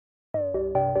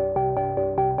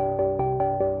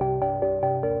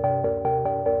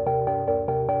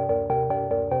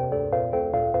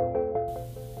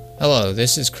Hello,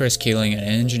 this is Chris Keeling, an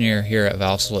engineer here at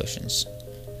Valve Solutions.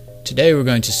 Today we're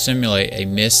going to simulate a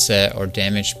misset or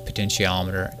damaged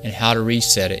potentiometer and how to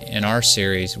reset it in our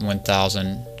series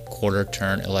 1000 quarter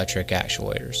turn electric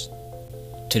actuators.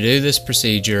 To do this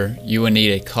procedure, you will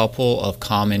need a couple of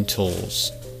common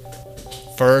tools.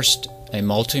 First, a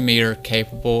multimeter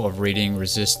capable of reading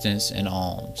resistance in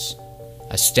ohms,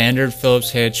 a standard Phillips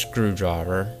head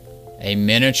screwdriver, a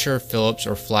miniature Phillips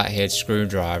or flathead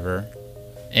screwdriver,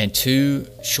 and two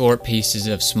short pieces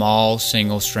of small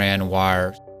single-strand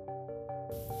wire.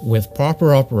 With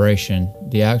proper operation,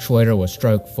 the actuator will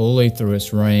stroke fully through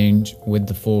its range with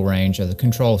the full range of the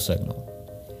control signal.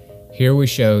 Here we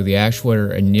show the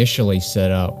actuator initially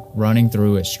set up, running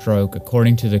through its stroke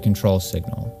according to the control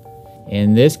signal.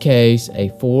 In this case, a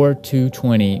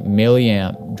 4220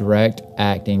 milliamp direct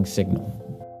acting signal.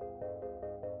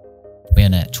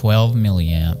 When at 12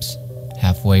 milliamps,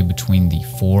 halfway between the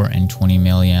 4 and 20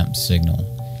 milliamp signal,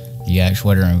 the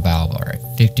actuator and valve are at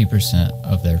 50%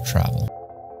 of their travel.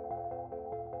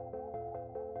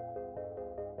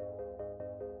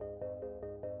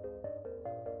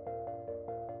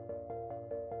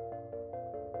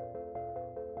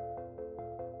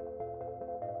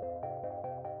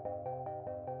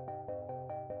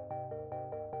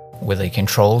 With a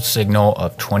controlled signal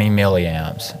of 20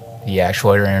 milliamps, the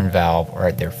actuator and valve are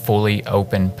at their fully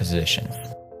open position.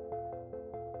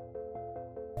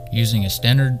 Using a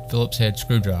standard Phillips head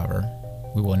screwdriver,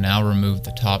 we will now remove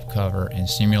the top cover and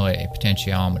simulate a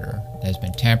potentiometer that has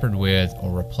been tampered with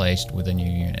or replaced with a new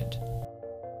unit.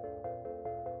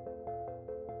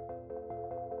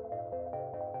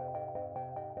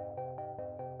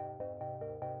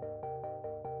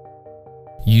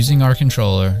 Using our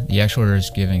controller, the actuator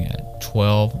is giving a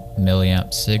 12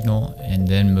 milliamp signal and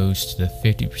then moves to the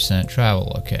 50%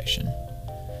 travel location.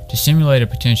 To simulate a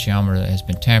potentiometer that has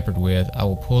been tampered with, I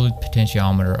will pull the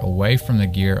potentiometer away from the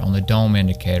gear on the dome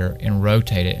indicator and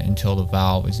rotate it until the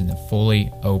valve is in the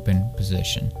fully open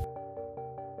position.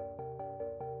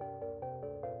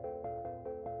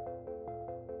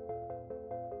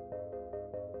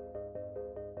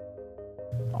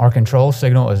 Our control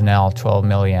signal is now 12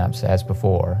 milliamps as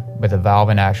before, but the valve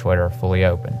and actuator are fully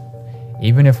open.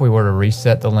 Even if we were to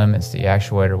reset the limits, the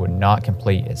actuator would not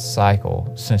complete its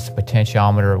cycle since the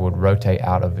potentiometer would rotate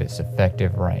out of its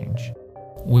effective range.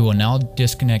 We will now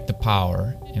disconnect the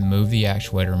power and move the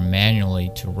actuator manually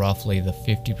to roughly the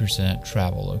 50%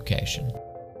 travel location.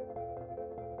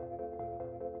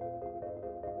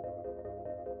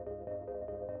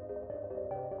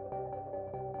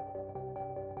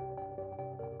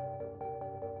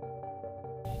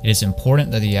 It is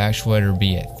important that the actuator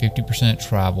be at 50%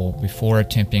 travel before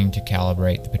attempting to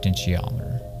calibrate the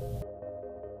potentiometer.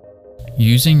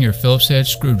 Using your Phillips head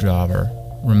screwdriver,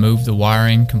 remove the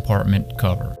wiring compartment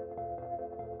cover.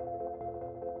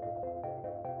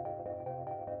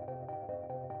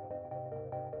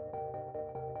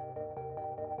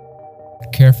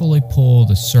 Carefully pull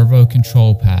the servo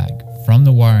control pack from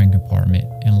the wiring compartment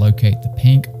and locate the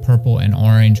pink, purple, and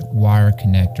orange wire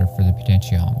connector for the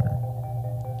potentiometer.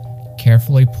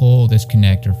 Carefully pull this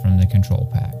connector from the control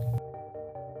pack.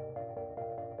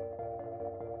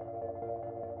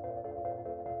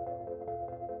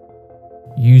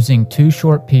 Using two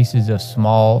short pieces of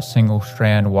small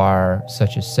single-strand wire,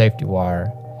 such as safety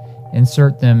wire,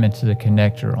 insert them into the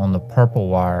connector on the purple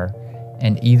wire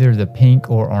and either the pink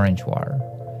or orange wire.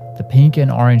 The pink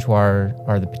and orange wire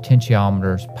are the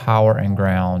potentiometer's power and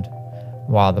ground,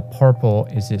 while the purple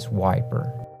is its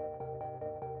wiper.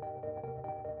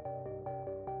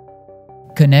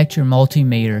 Connect your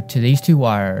multimeter to these two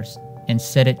wires and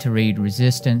set it to read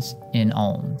resistance in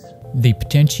ohms. The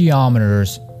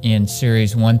potentiometers in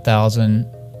Series 1000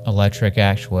 electric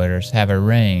actuators have a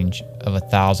range of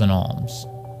 1000 ohms.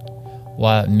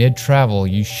 While at mid-travel,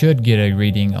 you should get a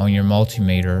reading on your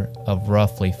multimeter of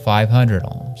roughly 500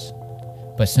 ohms.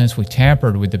 But since we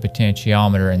tampered with the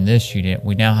potentiometer in this unit,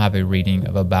 we now have a reading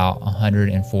of about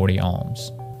 140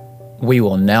 ohms. We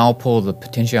will now pull the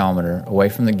potentiometer away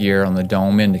from the gear on the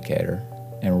dome indicator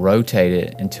and rotate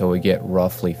it until we get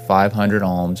roughly 500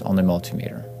 ohms on the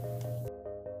multimeter.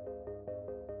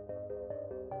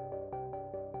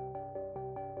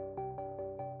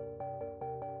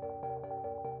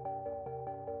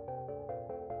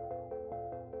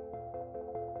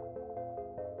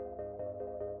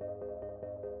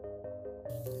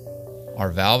 Our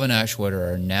valve and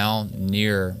actuator are now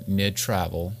near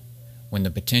mid-travel when the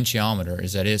potentiometer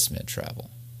is at its mid-travel.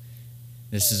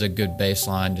 This is a good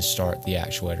baseline to start the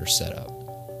actuator setup.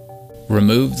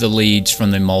 Remove the leads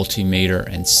from the multimeter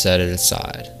and set it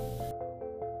aside.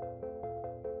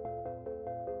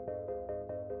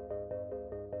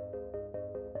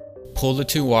 Pull the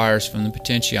two wires from the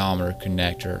potentiometer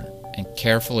connector and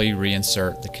carefully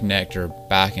reinsert the connector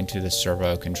back into the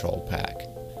servo control pack.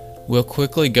 We'll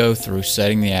quickly go through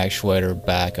setting the actuator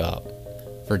back up.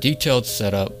 For detailed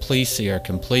setup, please see our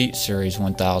complete Series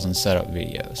 1000 setup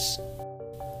videos.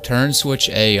 Turn switch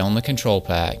A on the control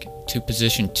pack to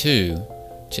position 2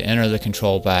 to enter the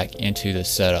control pack into the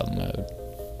setup mode.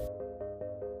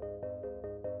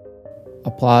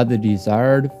 Apply the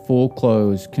desired full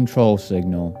close control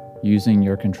signal using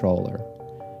your controller,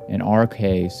 in our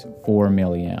case 4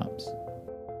 milliamps.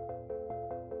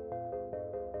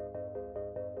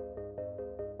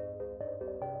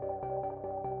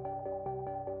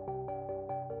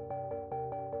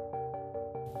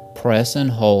 Press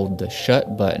and hold the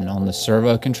shut button on the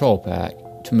servo control pack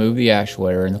to move the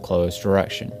actuator in the closed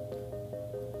direction.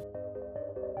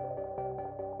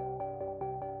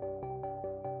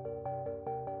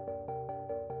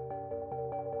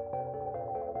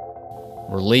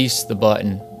 Release the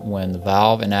button when the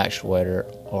valve and actuator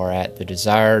are at the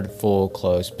desired full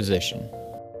close position.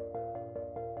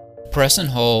 Press and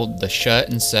hold the shut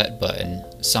and set button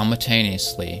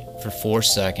simultaneously for 4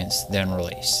 seconds, then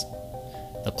release.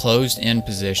 The closed end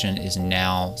position is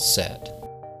now set.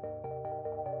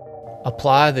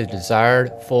 Apply the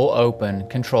desired full open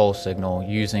control signal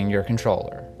using your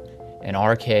controller, in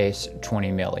our case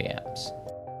 20 milliamps.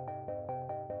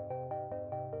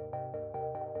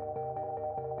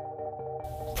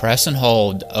 Press and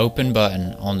hold the open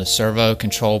button on the servo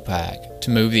control pack to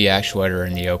move the actuator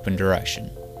in the open direction.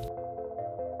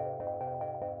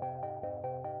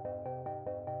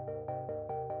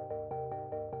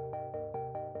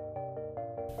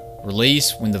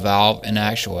 Release when the valve and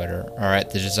actuator are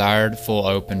at the desired full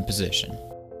open position.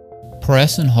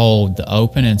 Press and hold the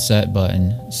open and set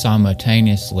button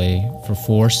simultaneously for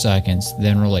 4 seconds,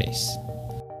 then release.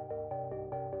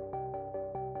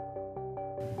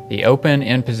 The open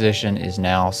end position is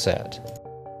now set.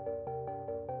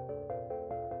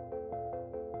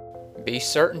 Be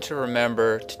certain to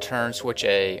remember to turn switch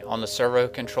A on the servo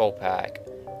control pack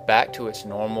back to its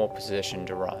normal position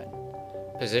to run.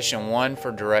 Position 1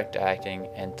 for direct acting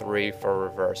and 3 for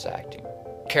reverse acting.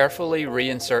 Carefully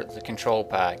reinsert the control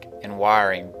pack and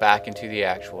wiring back into the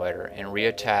actuator and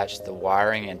reattach the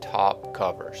wiring and top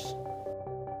covers.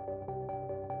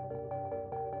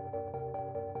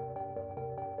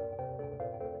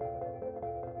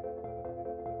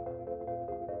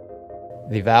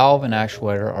 The valve and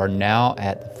actuator are now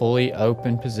at the fully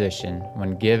open position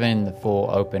when given the full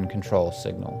open control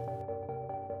signal.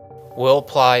 We'll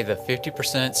apply the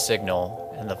 50%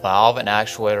 signal and the valve and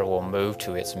actuator will move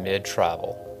to its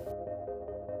mid-travel.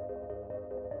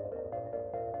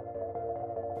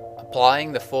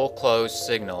 Applying the full closed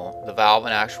signal, the valve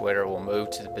and actuator will move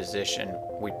to the position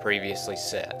we previously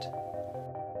set.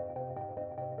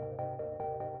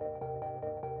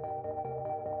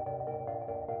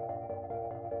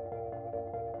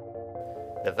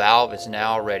 The valve is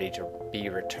now ready to be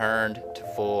returned to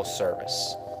full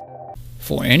service.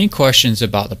 For any questions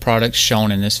about the products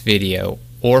shown in this video,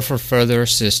 or for further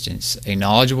assistance, a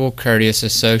knowledgeable, courteous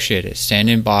associate is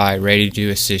standing by ready to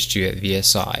assist you at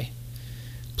VSI.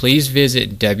 Please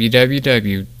visit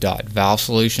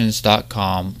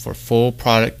www.valvesolutions.com for full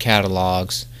product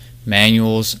catalogs,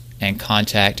 manuals, and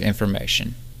contact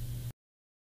information.